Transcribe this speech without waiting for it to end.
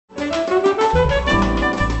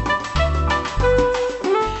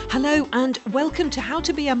and welcome to How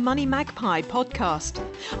to Be a Money Magpie podcast.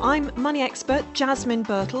 I'm money expert Jasmine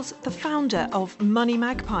Birtles, the founder of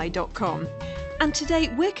moneymagpie.com. And today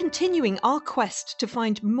we're continuing our quest to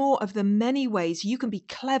find more of the many ways you can be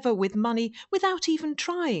clever with money without even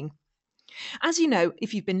trying. As you know,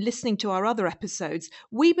 if you've been listening to our other episodes,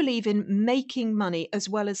 we believe in making money as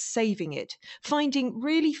well as saving it, finding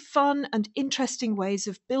really fun and interesting ways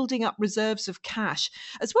of building up reserves of cash,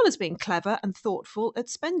 as well as being clever and thoughtful at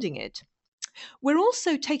spending it. We're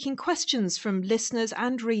also taking questions from listeners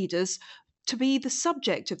and readers to be the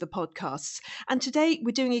subject of the podcasts, and today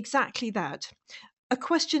we're doing exactly that. A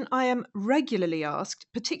question I am regularly asked,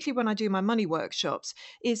 particularly when I do my money workshops,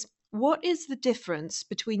 is what is the difference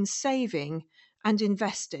between saving and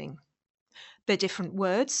investing? They're different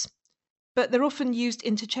words, but they're often used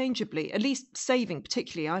interchangeably. At least saving,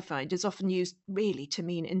 particularly, I find, is often used really to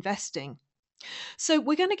mean investing. So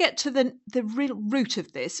we're going to get to the real root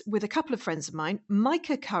of this with a couple of friends of mine.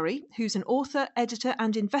 Micah Curry, who's an author, editor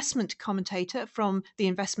and investment commentator from the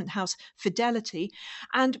investment house Fidelity.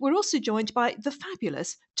 And we're also joined by the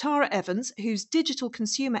fabulous Tara Evans, who's digital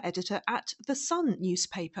consumer editor at The Sun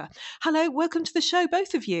newspaper. Hello, welcome to the show,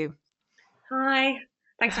 both of you. Hi,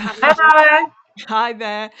 thanks for having me. Hello. Hi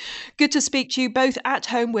there. Good to speak to you both at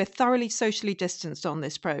home. We're thoroughly socially distanced on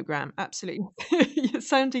this programme. Absolutely. You're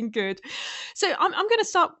sounding good. So I'm going to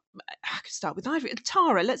start. I could start with Ivy.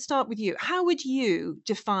 Tara, let's start with you. How would you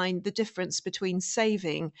define the difference between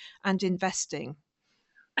saving and investing?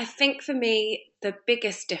 I think for me, the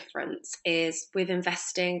biggest difference is with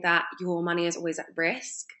investing that your money is always at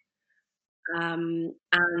risk.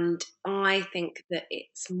 And I think that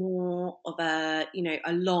it's more of a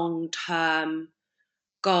long-term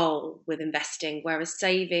goal with investing, whereas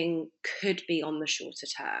saving could be on the shorter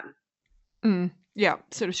term. Yeah,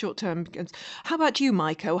 sort of short term. How about you,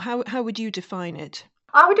 Michael? How would you define it?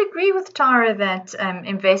 I would agree with Tara that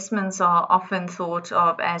investments are often thought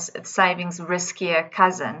of as savings' riskier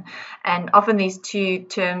cousin, and often these two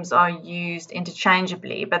terms are used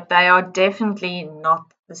interchangeably, but they are definitely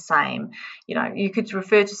not the same. You know, you could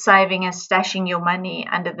refer to saving as stashing your money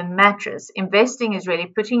under the mattress. Investing is really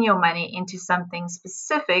putting your money into something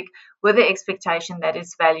specific with the expectation that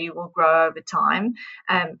its value will grow over time,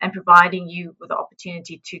 and providing you with the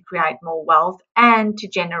opportunity to create more wealth and to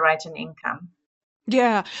generate an income.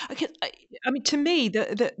 Yeah, I mean, to me,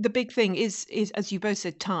 the big thing is as you both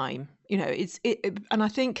said, time. You know, and I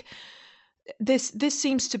think this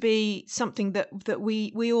seems to be something that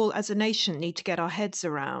we all as a nation need to get our heads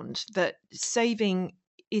around. That saving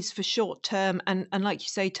is for short term, and like you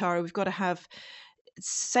say, Tara, we've got to have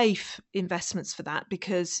safe investments for that,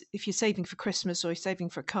 because if you're saving for Christmas or you're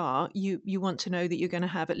saving for a car, you want to know that you're going to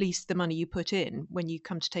have at least the money you put in when you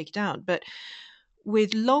come to take it out. But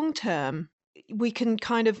with long term, we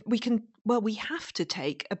have to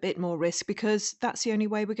take a bit more risk, because that's the only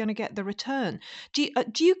way we're going to get the return. Do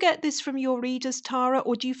you get this from your readers, Tara,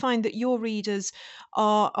 or do you find that your readers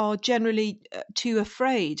are generally too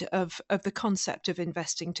afraid of the concept of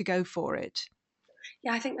investing to go for it?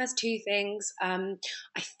 Yeah, I think there's two things. I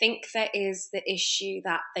think there is the issue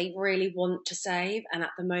that they really want to save, and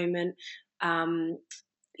at the moment,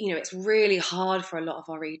 it's really hard for a lot of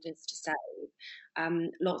our readers to save.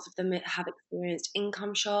 Lots of them have experienced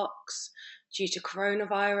income shocks due to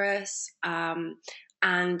coronavirus.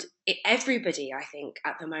 And everybody, I think,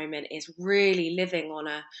 at the moment is really living on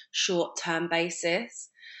a short-term basis,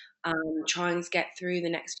 trying to get through the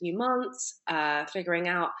next few months, figuring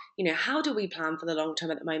out, how do we plan for the long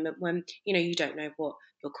term at the moment when, you don't know what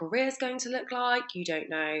your career is going to look like. You don't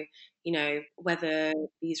know, whether how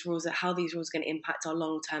these rules are going to impact our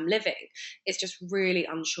long term living. It's just really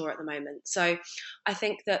unsure at the moment. So I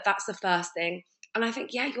think that that's the first thing. And I think,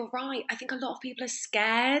 yeah, you're right. I think a lot of people are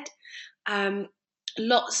scared.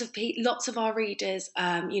 Lots of our readers,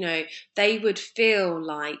 they would feel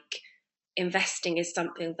like investing is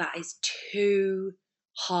something that is too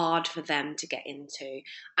hard for them to get into.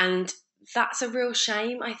 And that's a real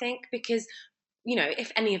shame, I think, because,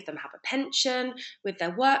 if any of them have a pension with their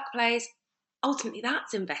workplace, ultimately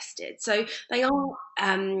that's invested. So they are,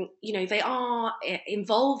 they are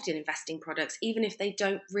involved in investing products, even if they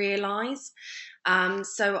don't realise.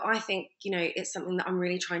 So I think, it's something that I'm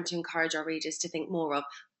really trying to encourage our readers to think more of.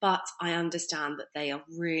 But I understand that they are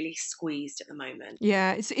really squeezed at the moment.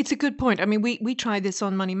 Yeah, it's a good point. I mean, we try this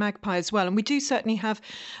on Money Magpie as well, and we do certainly have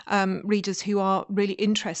readers who are really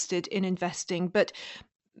interested in investing. But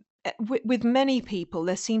with many people,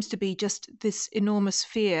 there seems to be just this enormous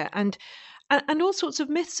fear. And And all sorts of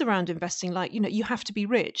myths around investing, like you have to be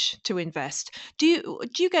rich to invest. Do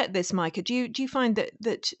you get this, Micah? Do you find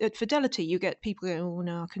that at Fidelity you get people going, oh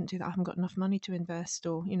no, I couldn't do that. I haven't got enough money to invest,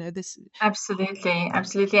 or this. Absolutely,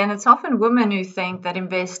 absolutely. And it's often women who think that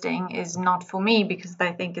investing is not for me because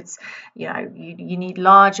they think it's, you need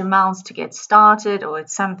large amounts to get started, or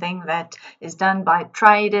it's something that is done by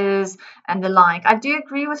traders and the like. I do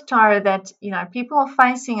agree with Tara that, people are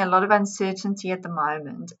facing a lot of uncertainty at the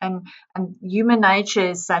moment. And human nature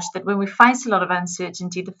is such that when we face a lot of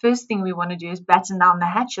uncertainty, the first thing we want to do is batten down the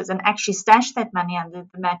hatches and actually stash that money under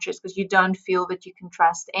the mattress because you don't feel that you can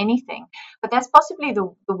trust anything. But that's possibly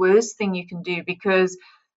the worst thing you can do, because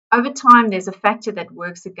over time there's a factor that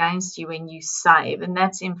works against you when you save, and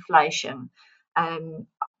that's inflation.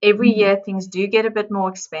 Every year things do get a bit more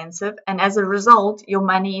expensive, and as a result your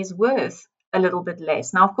money is worth a little bit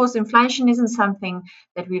less. Now, of course, inflation isn't something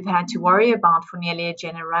that we've had to worry about for nearly a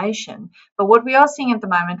generation, but what we are seeing at the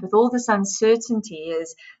moment with all this uncertainty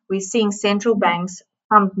is we're seeing central banks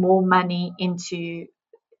pump more money into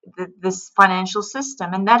this financial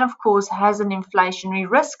system, and that of course has an inflationary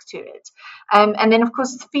risk to it. And then of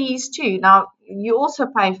course fees too. Now you also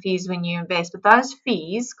pay fees when you invest, but those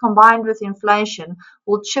fees combined with inflation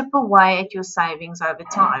will chip away at your savings over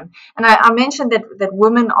time. And I mentioned that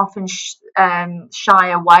women often shy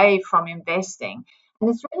away from investing. And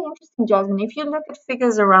it's really interesting, Jasmine, if you look at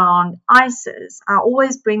figures around ISAs, I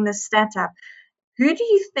always bring this stat up. Who do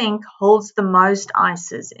you think holds the most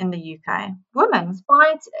ISAs in the UK? Women,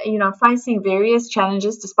 despite facing various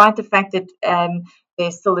challenges, despite the fact that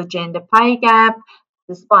there's still a gender pay gap,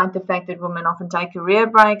 despite the fact that women often take career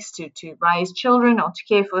breaks to raise children or to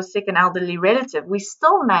care for a sick and elderly relative, we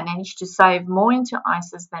still manage to save more into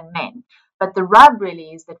ISAs than men. But the rub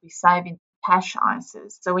really is that we save in cash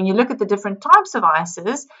ISAs. So when you look at the different types of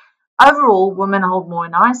ISAs, overall, women hold more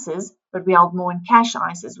in ISAs, but we hold more in cash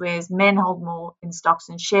ISAs, whereas men hold more in stocks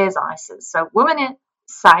and shares ISAs. So women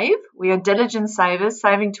save, we are diligent savers,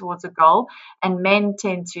 saving towards a goal, and men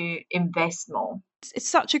tend to invest more. It's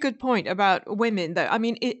such a good point about women, though. I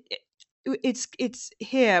mean, it's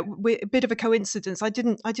here. We're a bit of a coincidence. I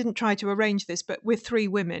didn't try to arrange this, but we're three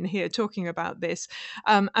women here talking about this,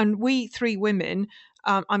 and we three women.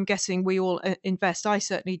 I'm guessing we all invest. I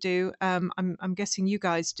certainly do. I'm guessing you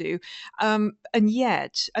guys do. And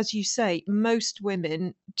yet, as you say, most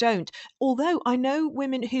women don't. Although I know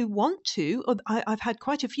women who want to. Or I've had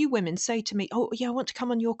quite a few women say to me, "Oh, yeah, I want to come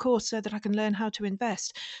on your course so that I can learn how to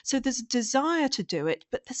invest." So there's a desire to do it,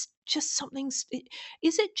 but there's just something.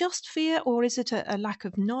 Is it just fear, or is it a lack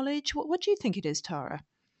of knowledge? What do you think it is, Tara?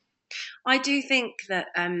 I do think that,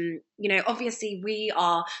 obviously we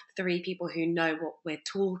are three people who know what we're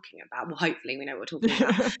talking about. Well, hopefully we know what we're talking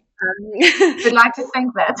about. We'd like to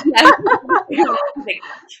think that.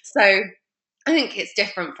 So I think it's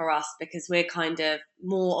different for us because we're kind of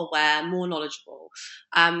more aware, more knowledgeable.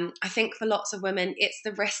 I think for lots of women, it's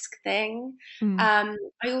the risk thing. I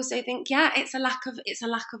also think, it's a lack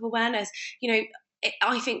of awareness.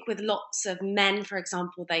 I think with lots of men, for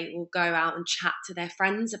example, they will go out and chat to their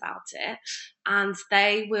friends about it, and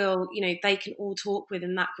they will, they can all talk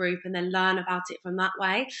within that group and then learn about it from that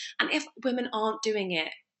way. And if women aren't doing it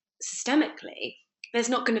systemically, there's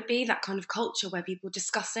not going to be that kind of culture where people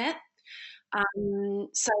discuss it.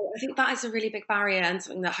 So I think that is a really big barrier and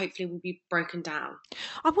something that hopefully will be broken down.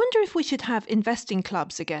 I wonder if we should have investing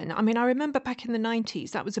clubs again. I mean, I remember back in the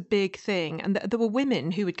 90s, that was a big thing. And there were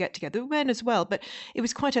women who would get together, there were men as well, but it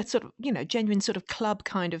was quite a sort of, genuine sort of club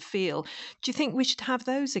kind of feel. Do you think we should have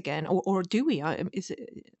those again? Or do we?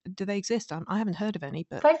 Do they exist? I haven't heard of any.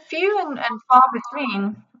 But they're few and far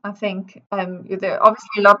between, I think. There are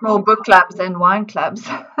obviously a lot more book clubs and wine clubs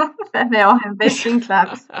than there are investing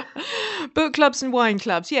clubs. Book clubs and wine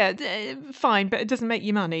clubs, yeah, fine, but it doesn't make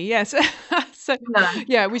you money. Yes. So, No.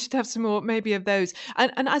 yeah, we should have some more maybe of those.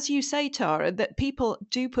 And as you say, Tara, that people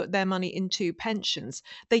do put their money into pensions.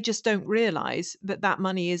 They just don't realise that that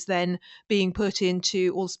money is then being put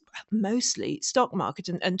into mostly stock market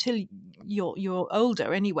until you're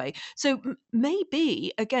older anyway. So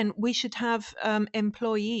maybe, again, we should have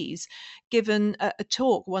employees given a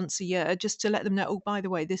talk once a year just to let them know, oh, by the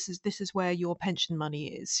way, this is where your pension money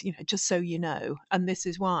is, just so you know, and this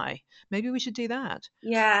is why. Maybe we should do that.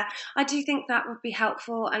 Yeah, I do think that would be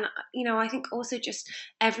helpful. And, I think also just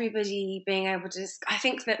everybody being able to, I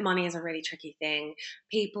think that money is a really tricky thing.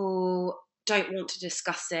 People don't want to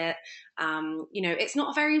discuss it. It's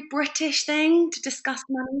not a very British thing to discuss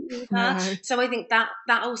money either. No. So I think that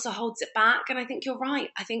also holds it back. And I think you're right.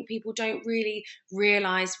 I think people don't really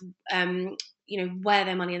realise, where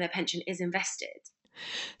their money and their pension is invested.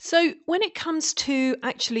 So when it comes to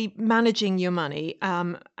actually managing your money,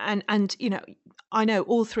 and I know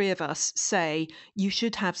all three of us say you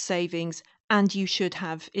should have savings and you should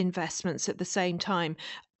have investments at the same time.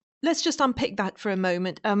 Let's just unpick that for a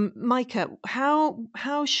moment. Micah,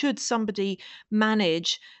 how should somebody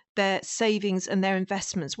manage their savings and their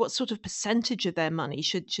investments? What sort of percentage of their money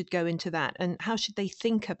should go into that, and how should they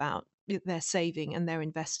think about their saving and their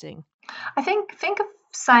investing? I think of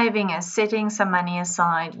saving as setting some money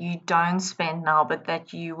aside you don't spend now, but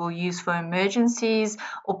that you will use for emergencies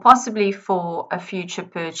or possibly for a future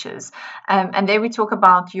purchase. And there we talk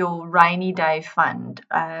about your rainy day fund,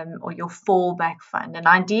 or your fallback fund. And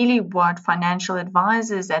ideally, what financial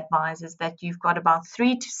advisors advise is that you've got about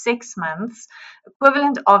 3 to 6 months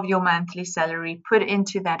equivalent of your monthly salary put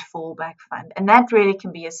into that fallback fund. And that really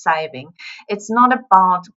can be a saving. It's not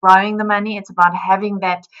about growing the money, it's about having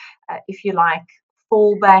that, if you like,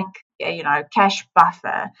 fallback, cash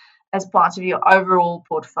buffer as part of your overall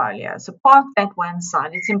portfolio. So park that one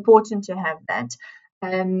side. It's important to have that.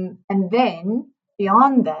 And then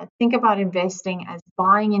beyond that, think about investing as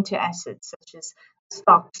buying into assets such as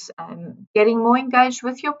stocks, getting more engaged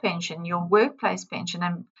with your pension, your workplace pension.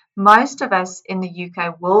 And most of us in the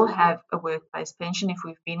UK will have a workplace pension if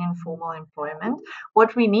we've been in formal employment.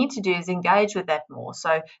 What we need to do is engage with that more.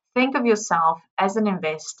 So think of yourself as an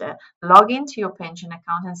investor, log into your pension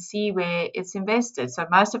account and see where it's invested. So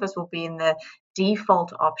most of us will be in the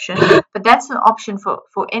default option, but that's an option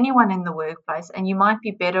for anyone in the workplace, and you might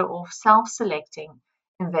be better off self-selecting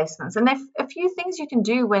investments. And there's a few things you can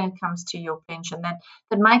do when it comes to your pension that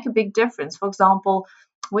make a big difference. For example,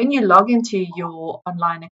 when you log into your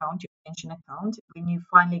online account, your pension account, when you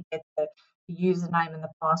finally get the username and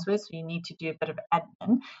the password, so you need to do a bit of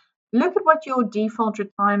admin, look at what your default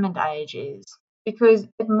retirement age is, because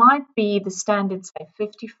it might be the standard, say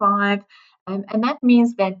 55, and that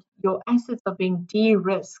means that your assets are being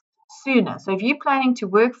de-risked sooner. So if you're planning to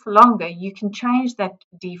work for longer, you can change that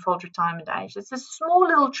default retirement age. It's a small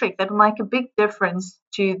little trick that will make a big difference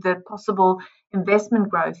to the possible investment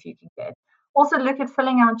growth you can get. Also, look at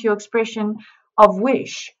filling out your expression of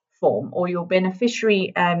wish form, or your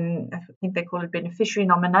beneficiary, I think they call it beneficiary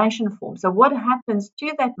nomination form. So what happens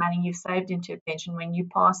to that money you've saved into a pension when you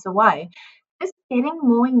pass away? Just getting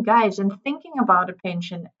more engaged and thinking about a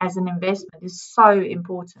pension as an investment is so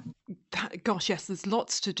important. Gosh, yes, there's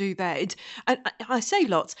lots to do there. And I say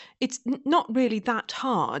lots. It's not really that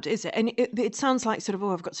hard, is it? And it sounds like sort of,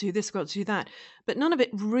 oh, I've got to do this, I've got to do that, but none of it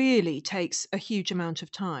really takes a huge amount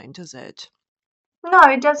of time, does it? No,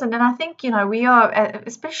 it doesn't. And I think, we are,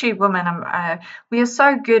 especially women, we are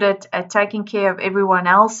so good at taking care of everyone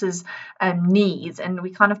else's needs, and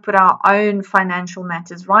we kind of put our own financial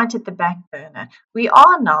matters right at the back burner. We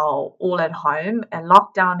are now all at home. A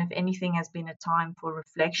lockdown, if anything, has been a time for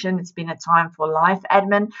reflection. It's been a time for life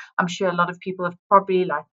admin. I'm sure a lot of people have probably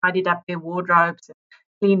like tidied up their wardrobes,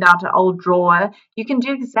 cleaned out an old drawer. You can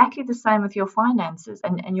do exactly the same with your finances,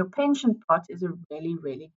 and your pension pot is a really,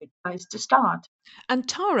 really good place to start. And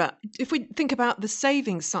Tara, if we think about the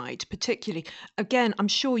savings side particularly, again, I'm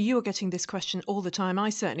sure you are getting this question all the time.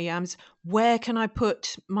 I certainly am. Where can I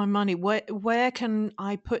put my money? Where can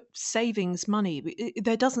I put savings money?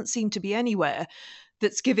 There doesn't seem to be anywhere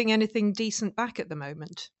that's giving anything decent back at the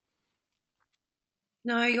moment.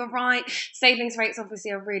 No, you're right. Savings rates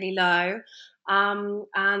obviously are really low.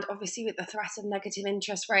 And obviously with the threat of negative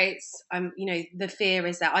interest rates, the fear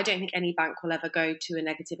is that I don't think any bank will ever go to a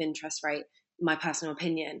negative interest rate, in my personal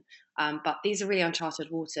opinion. But these are really uncharted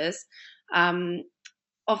waters. Um,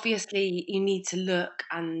 Obviously you need to look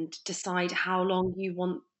and decide how long you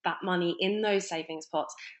want that money in those savings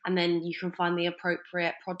pots, and then you can find the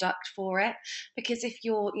appropriate product for it. Because if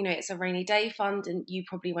it's a rainy day fund and you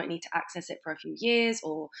probably won't need to access it for a few years,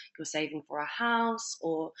 or you're saving for a house,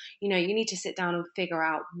 or you need to sit down and figure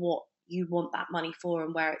out what you want that money for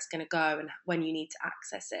and where it's going to go and when you need to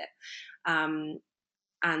access it. And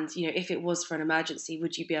if it was for an emergency,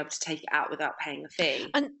 would you be able to take it out without paying a fee?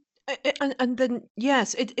 And then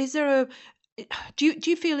yes, is there a do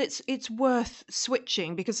you feel it's worth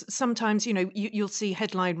switching? Because sometimes you'll see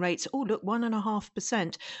headline rates. Oh, look,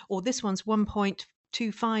 1.5%, or this one's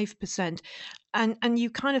 1.25%, and you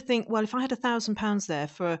kind of think, well, if I had £1,000 there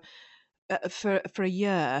for a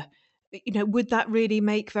year, would that really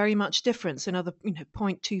make very much difference? Another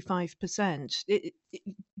 0.25%.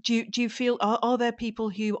 Do you feel, are there people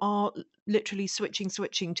who are literally switching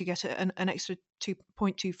to get an extra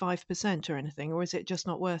 2.25% or anything, or is it just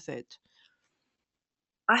not worth it?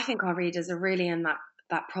 I think our readers are really in that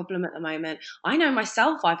problem at the moment. I know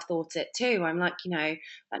myself, I've thought it too. I'm like, that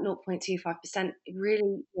 0.25%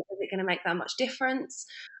 really, does it going to make that much difference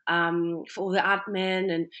for all the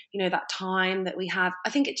admin and, that time that we have? I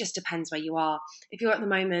think it just depends where you are. If you're at the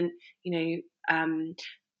moment,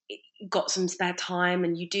 got some spare time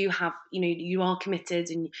and you do have, you are committed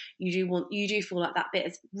and you do feel like that bit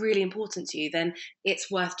is really important to you, then it's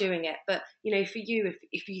worth doing it. But for you,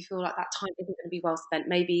 if you feel like that time isn't going to be well spent,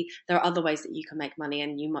 maybe there are other ways that you can make money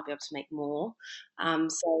and you might be able to make more.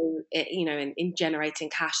 In generating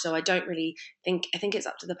cash. So I don't really I think it's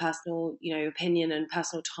up to the personal, opinion and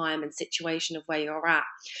personal time and situation of where you're at.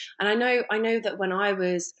 And I know that when I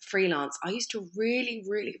was freelance, I used to really,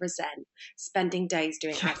 really resent spending days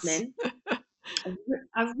doing admin.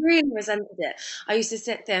 I really resented it. I used to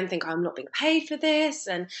sit there and think, I'm not being paid for this.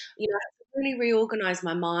 And, I had to really reorganize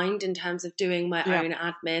my mind in terms of doing my own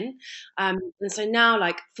admin. And so now,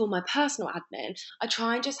 for my personal admin, I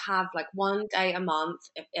try and just have one day a month,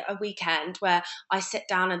 a weekend where I sit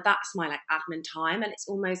down and that's my admin time. And it's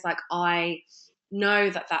almost like I know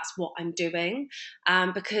that that's what I'm doing,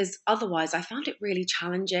 because otherwise I found it really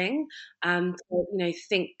challenging to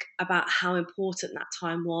think about how important that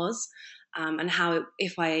time was, and how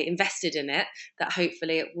if I invested in it, that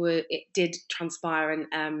hopefully it did transpire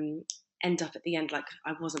and end up at the end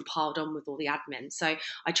I wasn't piled on with all the admin. So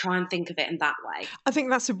I try and think of it in that way. I think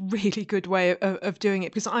that's a really good way of doing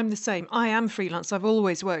it, because I'm the same. I am freelance. I've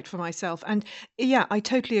always worked for myself. And yeah, I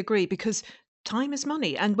totally agree, because time is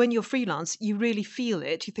money. And when you're freelance, you really feel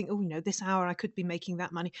it. You think, this hour I could be making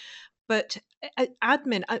that money. But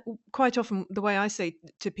admin, quite often the way I say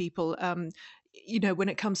to people, when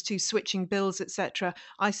it comes to switching bills, etc.,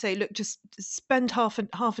 I say, look, just spend half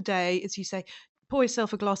a day, as you say, pour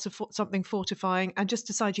yourself a glass of something fortifying and just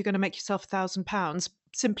decide you're going to make yourself £1,000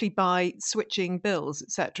 simply by switching bills,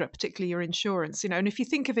 etc., particularly your insurance. And if you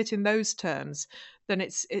think of it in those terms, then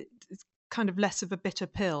it's kind of less of a bitter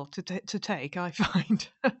pill to take, I find.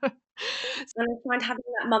 And I find having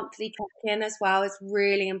that monthly check-in as well is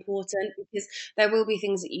really important, because there will be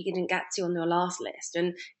things that you didn't get to on your last list.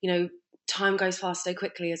 And, time goes fast so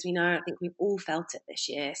quickly, as we know. I think we've all felt it this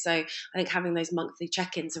year. So I think having those monthly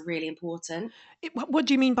check-ins are really important. What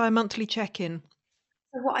do you mean by a monthly check-in?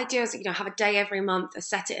 So what I do is, have a day every month. I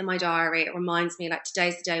set it in my diary. It reminds me,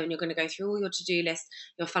 today's the day when you're going to go through all your to-do list,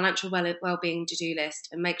 your financial well-being to-do list,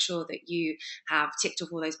 and make sure that you have ticked off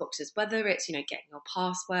all those boxes, whether it's, getting your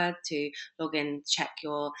password to log in, check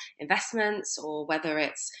your investments, or whether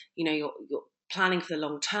it's, you're planning for the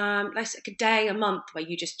long term. Like a day, a month where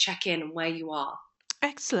you just check in on where you are.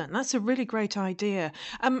 Excellent. That's a really great idea.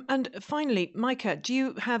 And finally, Micah, do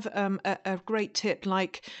you have a great tip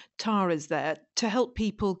like Tara's there to help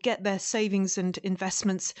people get their savings and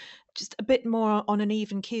investments just a bit more on an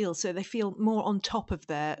even keel, so they feel more on top of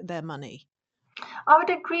their money? I would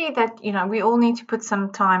agree that we all need to put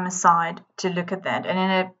some time aside to look at that.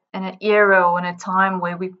 And in an era or in a time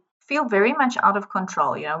where we feel very much out of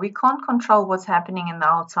control. We can't control what's happening in the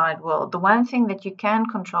outside world. The one thing that you can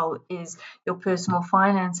control is your personal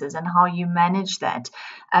finances and how you manage that.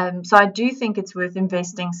 So I do think it's worth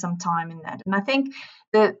investing some time in that. And I think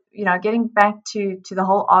that, getting back to the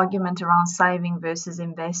whole argument around saving versus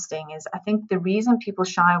investing is, I think the reason people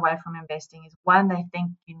shy away from investing is, one, they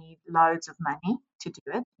think you need loads of money to do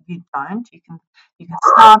it. You don't. You can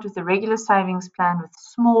start with a regular savings plan with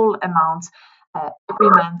small amounts every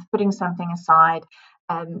month, putting something aside.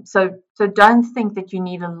 So don't think that you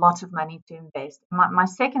need a lot of money to invest. My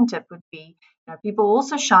second tip would be, people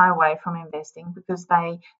also shy away from investing because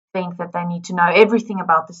they think that they need to know everything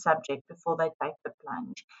about the subject before they take the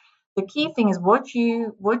plunge. The key thing is what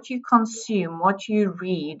you consume, what you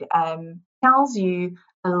read, tells you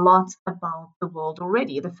a lot about the world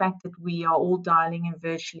already. The fact that we are all dialing in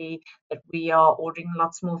virtually, that we are ordering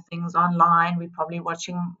lots more things online, we're probably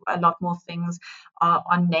watching a lot more things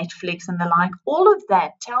on Netflix and the like. All of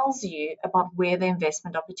that tells you about where the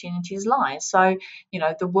investment opportunities lie. So,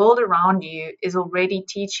 the world around you is already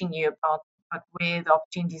teaching you about where the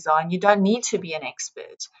opportunities are, and you don't need to be an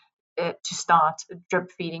expert to start drip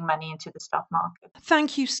feeding money into the stock market.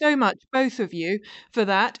 Thank you so much, both of you, for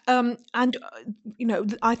that.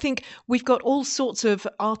 I think we've got all sorts of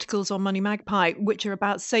articles on Money Magpie which are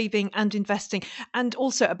about saving and investing, and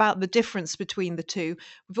also about the difference between the two.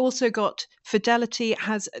 We've also got Fidelity,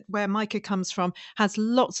 where Micah comes from, has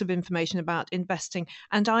lots of information about investing.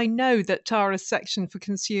 And I know that Tara's section for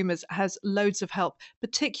consumers has loads of help,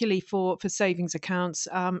 particularly for savings accounts,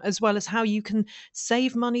 as well as how you can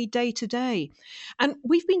save money day day to day. And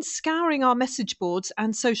we've been scouring our message boards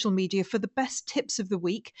and social media for the best tips of the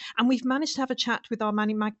week, and we've managed to have a chat with our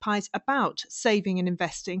Money Magpies about saving and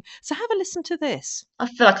investing. So have a listen to this. I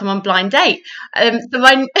feel like I'm on blind date. So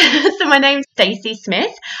my name's Stacey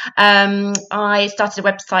Smith. I started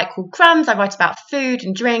a website called Crumbs. I write about food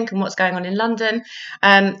and drink and what's going on in London.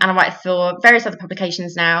 And I write for various other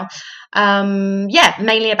publications now.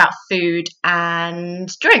 Mainly about food and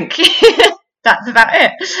drink. That's about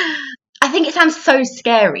it. I think it sounds so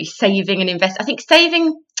scary, saving and invest. I think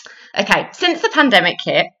since the pandemic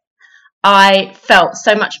hit, I felt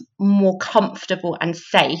so much more comfortable and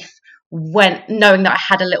safe when knowing that I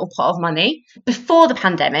had a little pot of money. Before the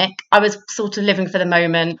pandemic, I was sort of living for the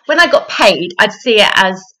moment. When I got paid, I'd see it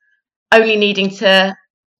as only needing to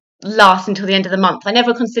last until the end of the month. I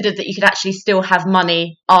never considered that you could actually still have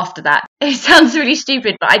money after that. It sounds really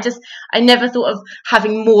stupid, but I never thought of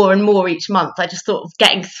having more and more each month. I just thought of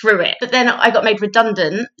getting through it. But then I got made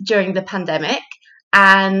redundant during the pandemic.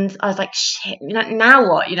 And I was like, shit, now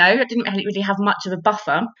what? I didn't really have much of a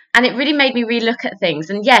buffer. And it really made me relook at things.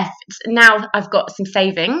 And yes, now I've got some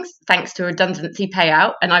savings thanks to a redundancy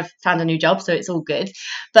payout, and I've found a new job, so it's all good.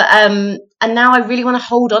 But and now I really want to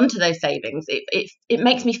hold on to those savings. It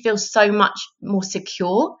makes me feel so much more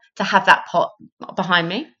secure to have that pot behind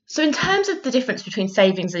me. So in terms of the difference between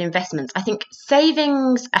savings and investments, I think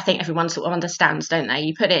savings, everyone sort of understands, don't they?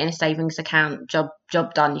 You put it in a savings account, job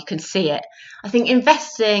done, you can see it. I think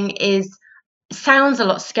investing sounds a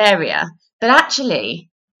lot scarier, but actually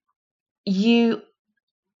you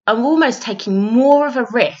are almost taking more of a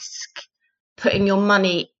risk putting your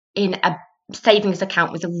money in a savings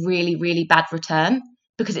account with a really, really bad return,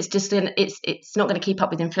 because it's not going to keep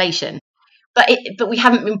up with inflation. But we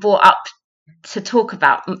haven't been brought up to talk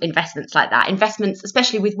about investments like that. Investments,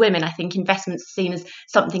 especially with women, I think investments are seen as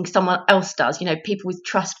something someone else does, people with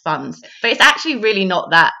trust funds. But it's actually really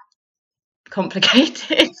not that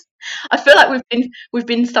complicated. I feel like we've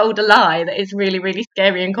been sold a lie that it's really, really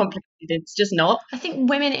scary and complicated. It's just not. I think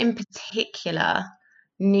women in particular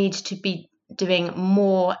need to be doing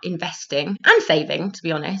more investing and saving, to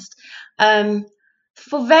be honest,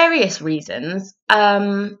 for various reasons.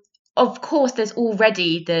 Of course, there's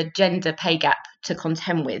already the gender pay gap to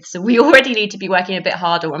contend with. So we already need to be working a bit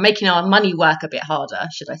harder, or making our money work a bit harder,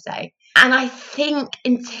 should I say. And I think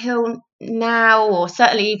until now, or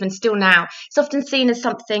certainly even still now, it's often seen as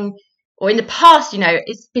something, or in the past,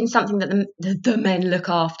 it's been something that the men look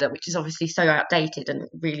after, which is obviously so outdated and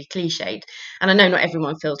really cliched. And I know not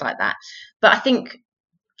everyone feels like that. But I think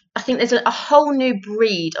there's a whole new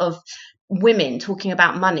breed of women talking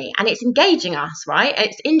about money, and it's engaging us, right?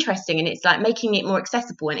 It's interesting, and it's like making it more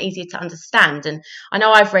accessible and easier to understand. And I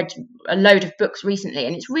know I've read a load of books recently,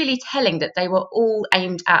 and it's really telling that they were all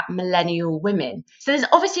aimed at millennial women. So there's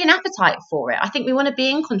obviously an appetite for it. I think we want to be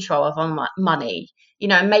in control of our money,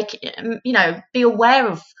 be aware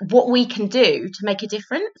of what we can do to make a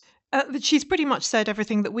difference. She's pretty much said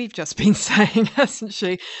everything that we've just been saying, hasn't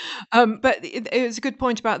she? But it was a good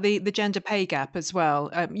point about the gender pay gap as well.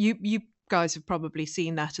 You guys have probably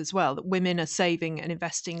seen that as well, that women are saving and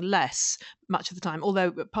investing less much of the time, although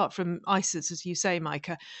apart from ISAs, as you say,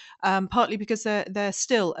 Micah, partly because they're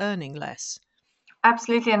still earning less.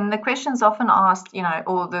 Absolutely. And the question's often asked,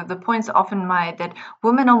 or the points are often made that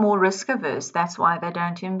women are more risk averse. That's why they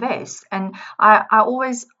don't invest. And I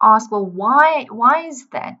always ask, well, why is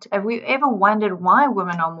that? Have we ever wondered why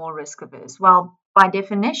women are more risk averse? Well, by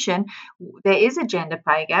definition, there is a gender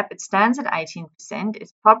pay gap. It stands at 18%.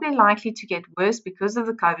 It's probably likely to get worse because of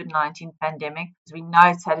the COVID-19 pandemic, because we know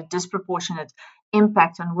it's had a disproportionate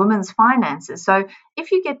impact on women's finances. So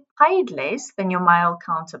if you get paid less than your male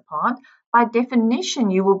counterpart, by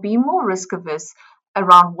definition, you will be more risk averse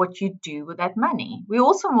around what you do with that money. We're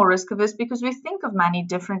also more risk averse because we think of money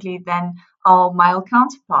differently than our male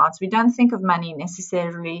counterparts. We don't think of money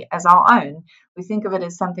necessarily as our own. We think of it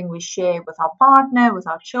as something we share with our partner, with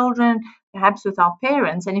our children, perhaps with our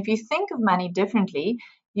parents. And if you think of money differently,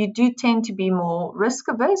 you do tend to be more risk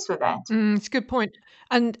averse with that. It's a good point.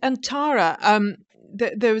 And Tara,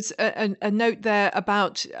 there was a note there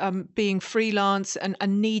about being freelance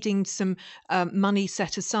and needing some money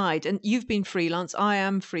set aside. And you've been freelance, I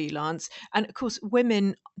am freelance. And of course,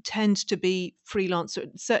 women tend to be freelance,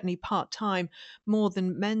 certainly part-time, more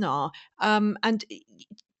than men are. And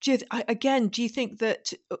do you think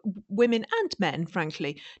that women and men,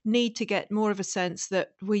 frankly, need to get more of a sense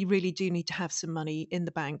that we really do need to have some money in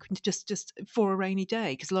the bank just for a rainy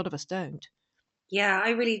day? Because a lot of us don't. Yeah,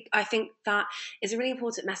 I think that is a really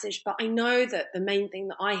important message. But I know that the main thing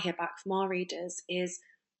that I hear back from our readers is,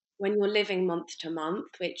 when you're living month to month,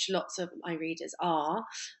 which lots of my readers are,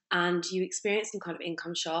 and you experience some kind of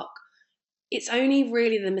income shock, it's only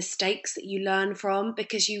really the mistakes that you learn from,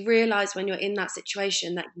 because you realize when you're in that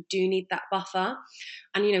situation that you do need that buffer.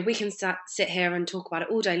 And, you know, we can sit here and talk about it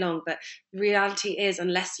all day long, but the reality is,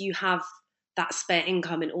 unless you have that spare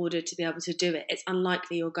income in order to be able to do it, it's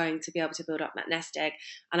unlikely you're going to be able to build up that nest egg.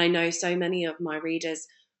 And I know so many of my readers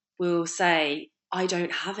will say, I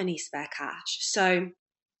don't have any spare cash. So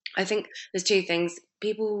I think there's two things.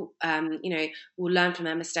 People, will learn from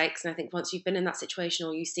their mistakes. And I think once you've been in that situation,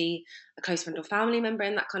 or you see a close friend or family member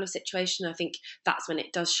in that kind of situation, I think that's when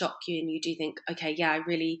it does shock you, and you do think, okay, yeah, I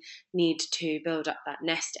really need to build up that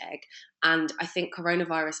nest egg. And I think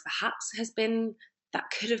coronavirus perhaps that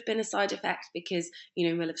could have been a side effect, because,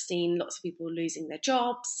 we'll have seen lots of people losing their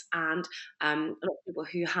jobs, and a lot of people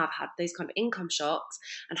who have had those kind of income shocks.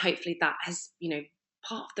 And hopefully that has,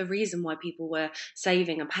 part of the reason why people were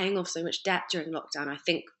saving and paying off so much debt during lockdown, I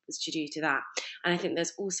think, was due to that. And I think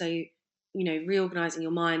there's also, reorganizing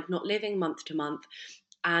your mind, not living month to month,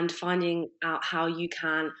 and finding out how you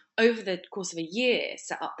can, over the course of a year,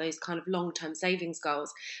 set up those kind of long-term savings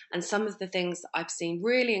goals. And some of the things that I've seen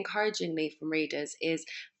really encouragingly from readers is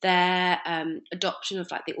their adoption of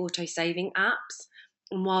like the auto saving apps.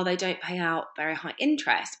 And while they don't pay out very high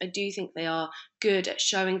interest, I do think they are good at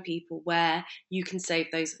showing people where you can save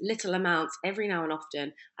those little amounts every now and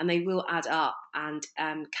often, and they will add up and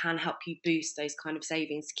can help you boost those kind of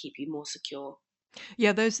savings to keep you more secure.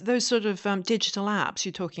 Yeah, those sort of digital apps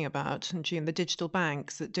you're talking about, and the digital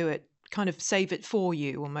banks that do it, kind of save it for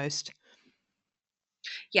you almost.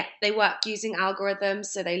 Yeah, they work using algorithms,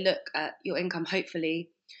 so they look at your income. Hopefully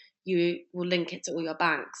you will link it to all your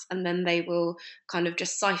banks, and then they will kind of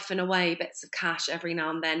just siphon away bits of cash every now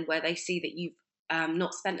and then where they see that you've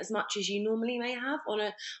not spent as much as you normally may have on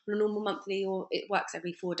a normal monthly, or it works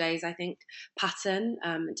every 4 days, I think, pattern.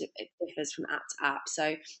 It differs from app to app.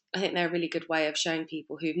 So I think they're a really good way of showing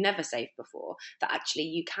people who've never saved before that actually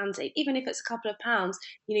you can save. Even if it's a couple of pounds,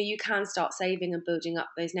 you can start saving and building up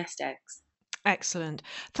those nest eggs. Excellent.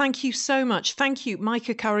 Thank you so much. Thank you,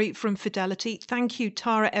 Micah Curry from Fidelity. Thank you,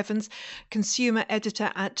 Tara Evans, consumer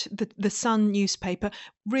editor at the Sun newspaper.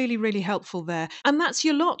 Really, really helpful there. And that's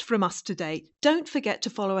your lot from us today. Don't forget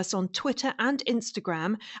to follow us on Twitter and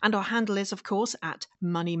Instagram. And our handle is, of course, at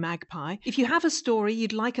Money Magpie. If you have a story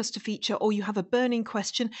you'd like us to feature, or you have a burning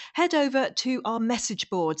question, head over to our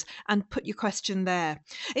message boards and put your question there.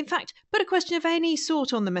 In fact, put a question of any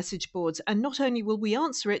sort on the message boards, and not only will we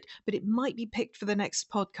answer it, but it might be picked for the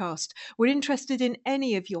next podcast. We're interested in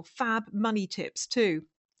any of your fab money tips too.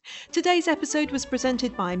 Today's episode was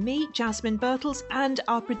presented by me, Jasmine Birtles, and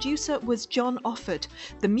our producer was John Offord.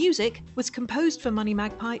 The music was composed for Money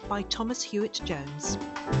Magpie by Thomas Hewitt Jones.